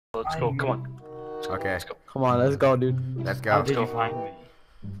Let's go. Come on. Okay. Let's go. Come on, let's go, dude. Let's go. How did you find me?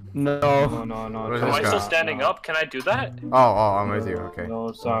 No. No. Where's Am this I guy? still standing up? Can I do that? Oh, I'm with you. Okay.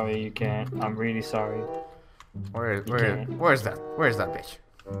 No, sorry, you can't. I'm really sorry. Where's that? Where's that bitch?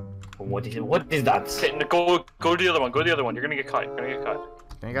 What is that? Okay, go to the other one. Go to the other one. You're gonna get caught. You're gonna get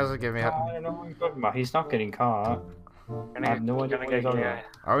caught. Can you guys give me I a... don't know what you're talking about. He's not getting caught. I have no idea what you're talking about.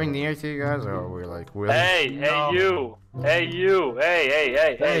 Are we near to you guys, or are we like... Really? Hey, hey you. Hey you.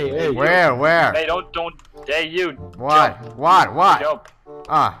 Hey. Where? Hey, don't. Hey you. What? Jump. What? Jump.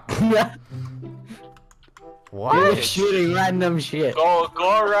 Ah. You're What? shooting random shit. Go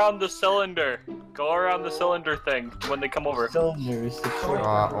around the cylinder. Go around the cylinder thing when they come over. Cylinders.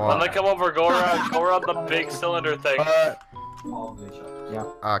 When they come over, go around the big cylinder thing. Yeah.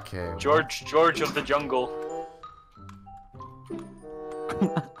 Okay. George of the jungle.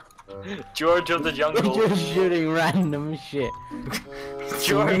 George of the jungle. You're shooting random shit.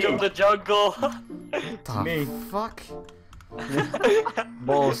 George of the jungle. The Me. fuck?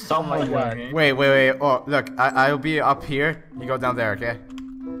 Well, someone Wait. Oh, look. I'll be up here. You go down there, okay?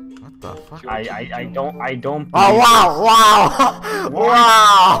 What the fuck? I don't. Oh wow!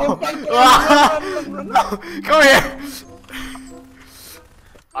 Wow! Come here!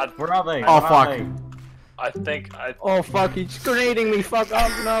 Where are they? Oh Where are fuck! they? I think. Oh fuck, he's grenading me. Fuck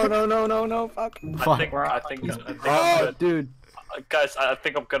off. No, fuck. I think I'm Oh, good. dude. Guys, I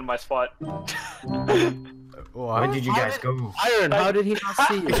think I'm good in my spot. Where did you guys go? Iron, how did he not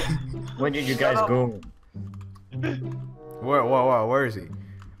see you? Where did you guys go? Where is he?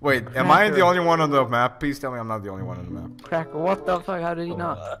 Wait, am I the only one on the map? Please tell me I'm not the only one on the map. Cracker, what the fuck? How did he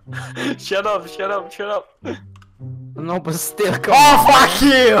not? Shut up. No, but still, come Oh on. fuck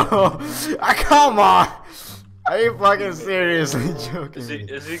you! Come on! Are you fucking seriously joking? Is he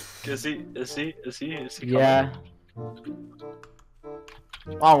coming? Yeah.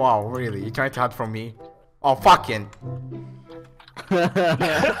 Oh wow, really? You trying to hide from me? Oh fucking!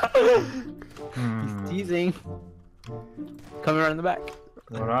 He's teasing. Coming around the back.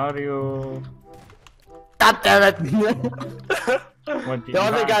 Where are you? God damn it! What did The you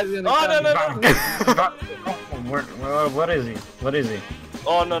other find? guy's in the What is he? What is he?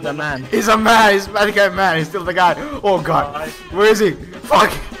 Oh no. The man. He's a man, he's a bad guy man, he's still the guy. Oh god. Where is he?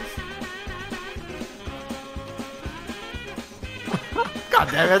 Fuck! God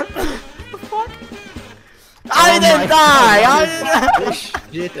damn it. What the fuck? I didn't die! I didn't die!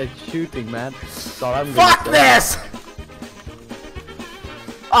 Shit at shooting, man. That's all I'm Fuck gonna say. this!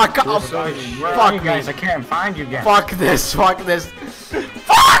 Ah, oh, Where are fuck you me. guys? I can't find you guys. Fuck this, fuck this.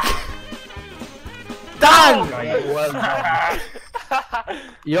 Fuck! Done!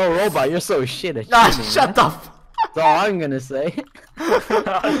 Yo, robot, you're so shit at Ah, shooting. shut the f- That's all I'm gonna say.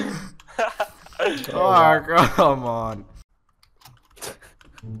 Oh, come on.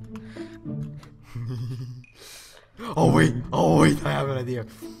 Oh wait, I have an idea.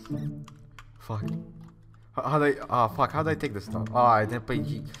 Fuck. How do I, fuck, how do I take this stuff? Oh, I didn't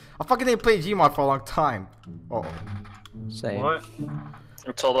play I fucking didn't play GMod for a long time. Oh. Same. What?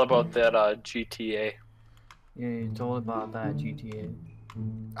 It's all about that GTA. Yeah, it's all about that GTA.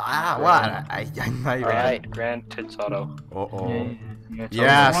 Ah, what? I'm not even. Alright. Grand Tits Auto. Uh-oh. Yeah, it's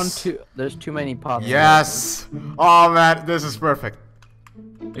Yes. There's too many pops. Yes. Oh man, this is perfect.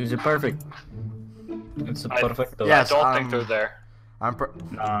 Is it perfect? It's a perfecto. Yes. I don't think they're there.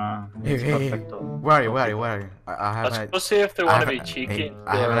 Nah, Hey, it's hey, hey. perfecto. Where are you? I have Let's an go see if they want to be hey, cheeky.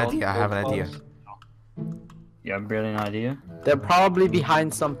 I have an idea. You have a brilliant idea? They're probably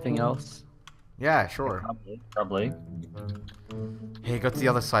behind something else. Yeah, sure. Probably. Hey, go to the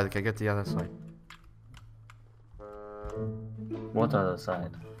other side. Okay, get to the other side. What other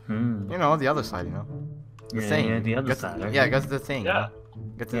side? Hmm. You know, the other side. You know, the thing. Yeah, the other Get to- side. okay. Yeah, go to the thing. Yeah.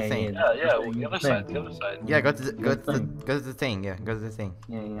 Get to the thing. Yeah, the other side. The other side. Yeah, go to the thing. go to the thing. Yeah, go to the thing.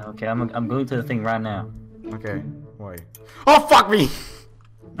 Yeah, okay, I'm going to the thing right now. Okay. Why? Oh fuck me!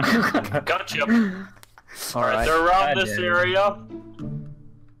 Gotcha. Alright, Alright. they're around God this damn. area.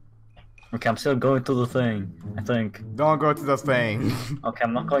 Okay, I'm still going to the thing, I think. Don't go to the thing. Okay,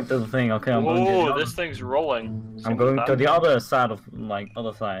 I'm not going to the thing, okay, I'm going to the Oh, other. this thing's rolling. I'm going to the other side of, like,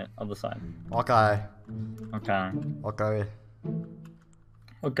 other side. Okay. Okay. Okay.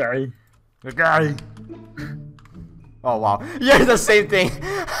 Okay. Okay. Oh wow. You're the same thing.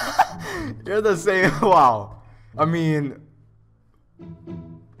 You're the same. Wow. I mean.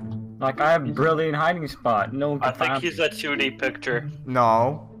 Like, I have a brilliant hiding spot. No one I can think find he's me. a 2D picture.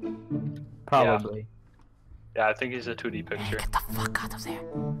 No. Probably. Yeah, I think he's a 2D picture. Get the fuck out of there.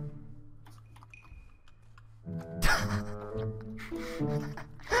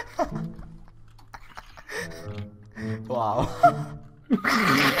 Wow.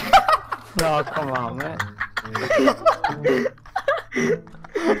 No, come on, man.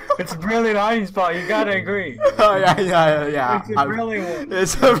 It's a brilliant hiding spot. You gotta agree. Oh yeah. It's a brilliant one.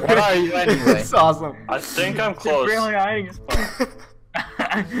 It's a What are you anyway? It's awesome. I think I'm It's a close. brilliant hiding spot.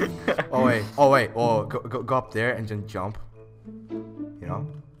 Oh wait. Go up there and then jump. You know?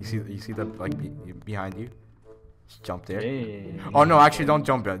 You see the like behind you? Just jump there. Hey. Oh no, actually don't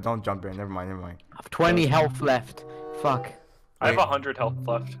jump there. Don't jump there. Never mind. I have 20 health left. Fuck. I have Wait. 100 health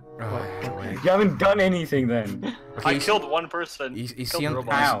left. Wait. You haven't done anything then. Okay, I you killed one person. you Killed see the on-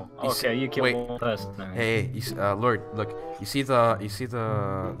 robot. How? You see- Okay, you killed wait. one person. Now. Hey, Lord, look. You see the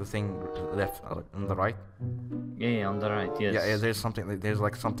thing left on the right? Yeah, on the right. Yes. Yeah, there's something. There's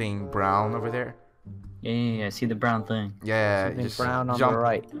like something brown over there. Yeah. I see the brown thing. Yeah, Something just brown on jump. the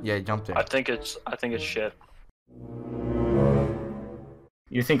right. Yeah, jump there. I think it's shit.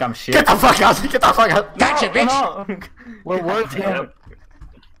 You think I'm shit? Get the fuck out! Get the fuck out! Gotcha, bitch! No. We're worth Damn. it.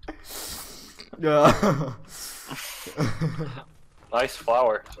 Yeah. Nice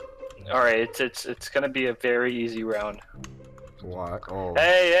flower. All right, it's gonna be a very easy round. What? Oh.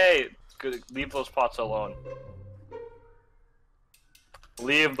 Hey, leave those pots alone.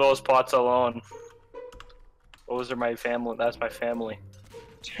 Leave those pots alone. Those are my family. That's my family.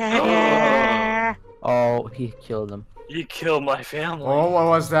 Oh, he killed him. You killed my family. Oh, what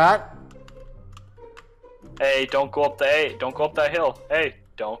was that? Hey, don't go up don't go up that hill. Hey,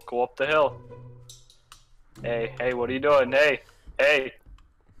 don't go up the hill. Hey, what are you doing? Hey,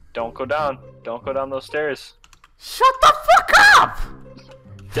 don't go down. Don't go down those stairs. Shut the fuck up!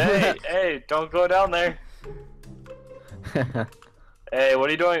 Hey, don't go down there. Hey, what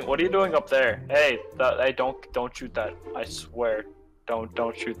are you doing? What are you doing up there? Hey, don't shoot that. I swear, don't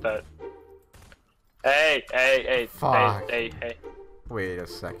shoot that. Hey, Fuck. hey. Wait a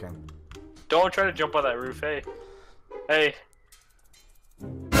second. Don't try to jump on that roof. Hey,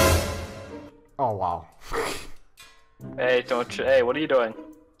 Oh wow. hey, hey, what are you doing?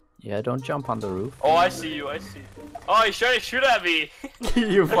 Yeah, don't jump on the roof. Oh, I see you. Oh, he's trying to shoot at me.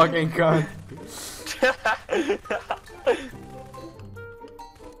 You fucking cunt.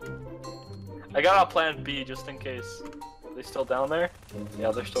 I got a plan B just in case. Are they still down there?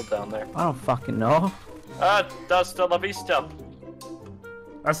 Yeah, they're still down there. I don't fucking know. That's the la vista.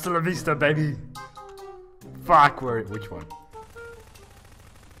 Hasta la vista, baby. Fuck, which one?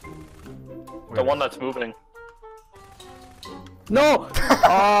 The one that's moving. No!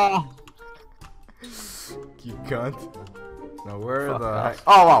 Oh! You cunt. No, where Fuck the off. heck?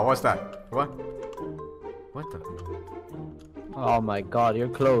 Oh wow, what's that? What? What the? Oh my god, you're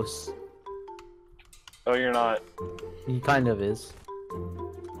close. Oh, you're not. He kind of is.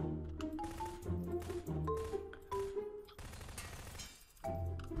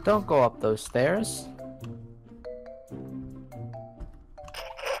 Don't go up those stairs.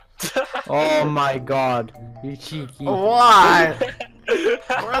 Oh my god, you cheeky. What?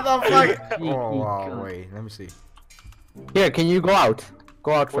 Where the fuck? Cheeky Oh wow, cunt. wait, let me see. Here, can you go out?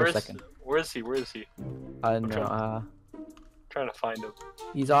 Go out for Where a is second. Where is he? Where is he? I don't know. Trying to find him.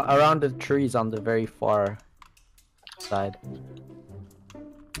 He's around the trees on the very far side.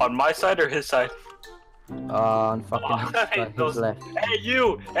 On my side or his side? On fucking his, his Those- left. Hey,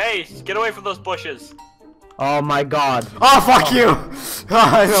 you! Hey, get away from those bushes. Oh my god. Oh fuck you!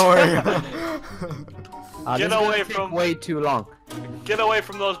 I know where you are. Get This is gonna away take from- way too long. Get away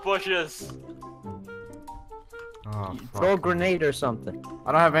from those bushes. Oh, Throw a fuck. grenade or something.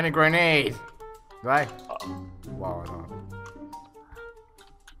 I don't have any grenade. Do I? Wow, I don't.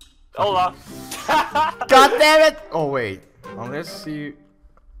 Hola. God damn it! Oh wait, unless you.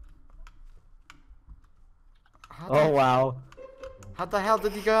 Oh wow. How the hell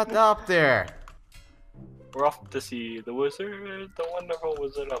did you get up there? We're off to see the wizard, the wonderful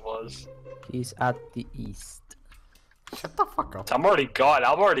Wizard of Oz. He's at the east. Shut the fuck up. I'm already gone.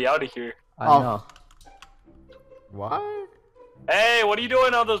 I'm already out of here. I Oh. know. What? Hey, what are you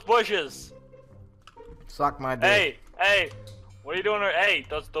doing on those bushes? Suck my dick. Hey, what are you doing? Hey,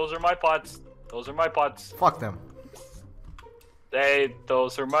 those are my pots. Those are my pots. Fuck them. Hey,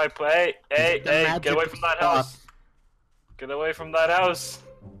 those are my hey, The get away magic from that pot. house. Get away from that house.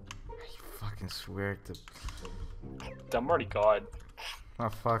 You fucking swear to. I'm already gone. I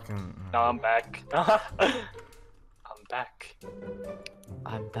fucking. Now I'm back. I'm back.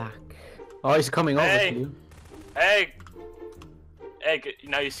 I'm back. Oh, he's coming over Hey. to you. Hey,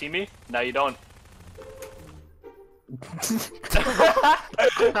 now you see me? Now you don't.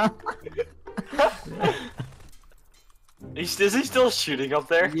 Is he still shooting up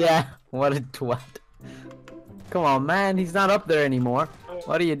there? Yeah, what a twat. Come on, man, he's not up there anymore.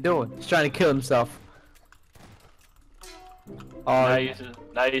 What are you doing? He's trying to kill himself.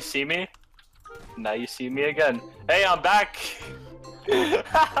 Now you see me? Now you see me again. Hey, I'm back!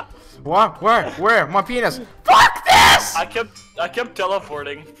 What? Where? My penis! Fuck this! I kept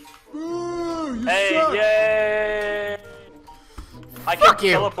teleporting. Ooh, Hey, suck. yay! I Fuck kept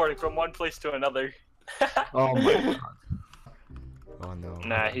you. teleporting from one place to another. Oh my god. Oh no.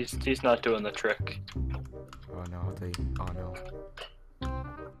 Nah, he's not doing the trick. Oh no, oh no.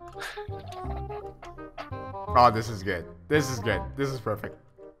 Oh, this is good. This is good. This is perfect.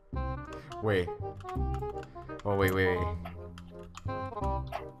 Wait. Oh, wait.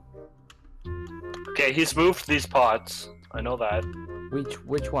 Okay, he's moved these pots. I know that.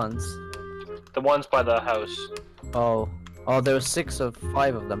 Which ones? The ones by the house. Oh, there were 6 of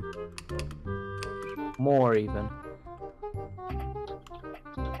 5 of them. More even.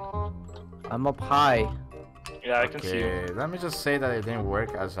 I'm up high. Yeah, I can see you. Okay, let me just say that it didn't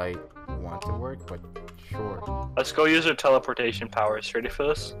work as I want to work, but sure. Let's go use our teleportation powers. Ready for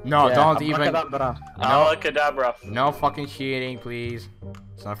this? No, Yeah, don't even. abracadabra. No, Alakadabra. no fucking cheating, please.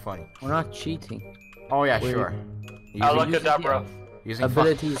 It's not funny. We're not cheating. Oh yeah, Wait. sure. Alakadabra. Using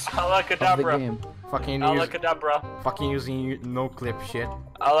Abilities of the Alakadabra. game. fucking Alakadabra. using no clip shit.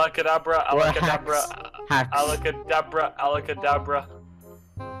 Alakadabra. Or Alakadabra. Hacks. Alakadabra. Alakadabra.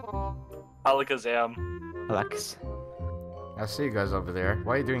 Alakazam. Alex. I see you guys over there.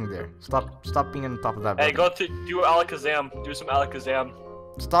 What are you doing there? Stop being on top of that Hey, building. go to do Alakazam. Do some Alakazam.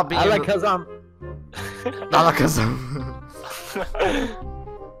 Stop being Alakazam. Alakazam.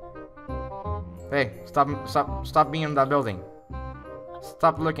 Hey, stop being in that building.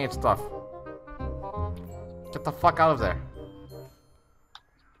 Stop looking at stuff. Get the fuck out of there.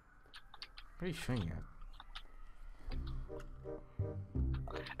 What are you shooting at?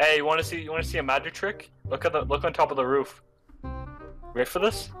 Hey, you wanna see a magic trick? Look on top of the roof. Ready for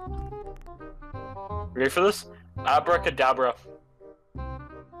this? Ready for this? Abracadabra.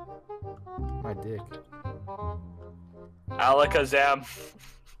 My dick. Alakazam.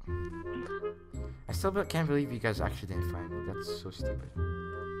 I still can't believe you guys actually didn't find me. That's so stupid.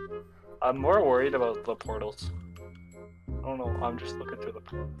 I'm more worried about the portals. I don't know, I'm just looking through the...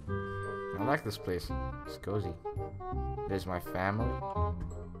 I like this place. It's cozy. There's my family.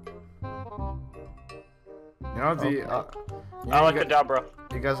 You know the you know, Alakadabra.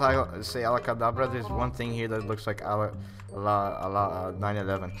 you guys say alakadabra. There's one thing here that looks like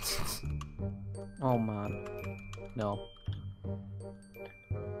 9/11. Oh man. No.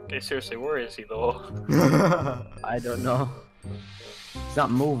 Okay, seriously, where is he though? I don't know. It's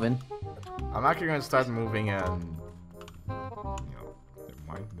not moving. I'm actually gonna start moving and you know, never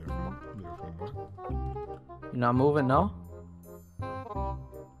mind. You're not moving, no?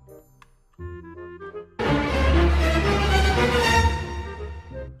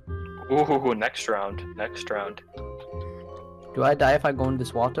 Ooh, next round. Do I die if I go in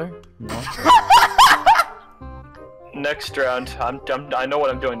this water? No. Next round. I know what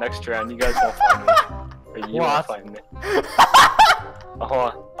I'm doing next round. You guys won't find me. Or you won't What? find me.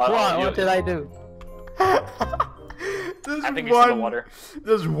 Hold on. What did I do? I think it's in the water.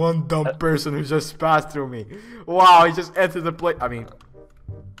 There's one dumb person who just passed through me. Wow, he just entered the place. I mean,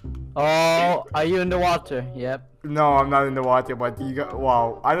 Oh, are you in the water? Yep. no, I'm not in the water, but you got.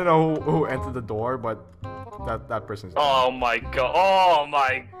 Wow, I don't know who entered the door, but that person's. Oh my god. Oh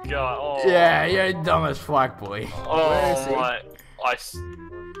my god. Oh. Yeah, you're dumb as fuck, boy. Where is he? my.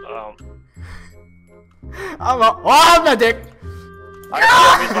 I'm a dick. I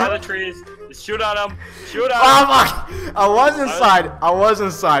see him. He's by the trees. Just shoot at him. Shoot at him. Oh my! I was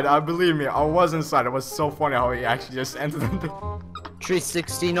inside. Believe me, I was inside. It was so funny how he actually just entered the door.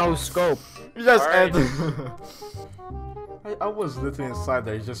 360 no scope. He just Alright. entered. I was literally inside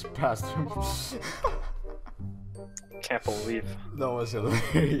there. He just passed through me. Can't believe. That was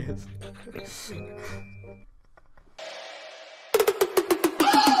hilarious.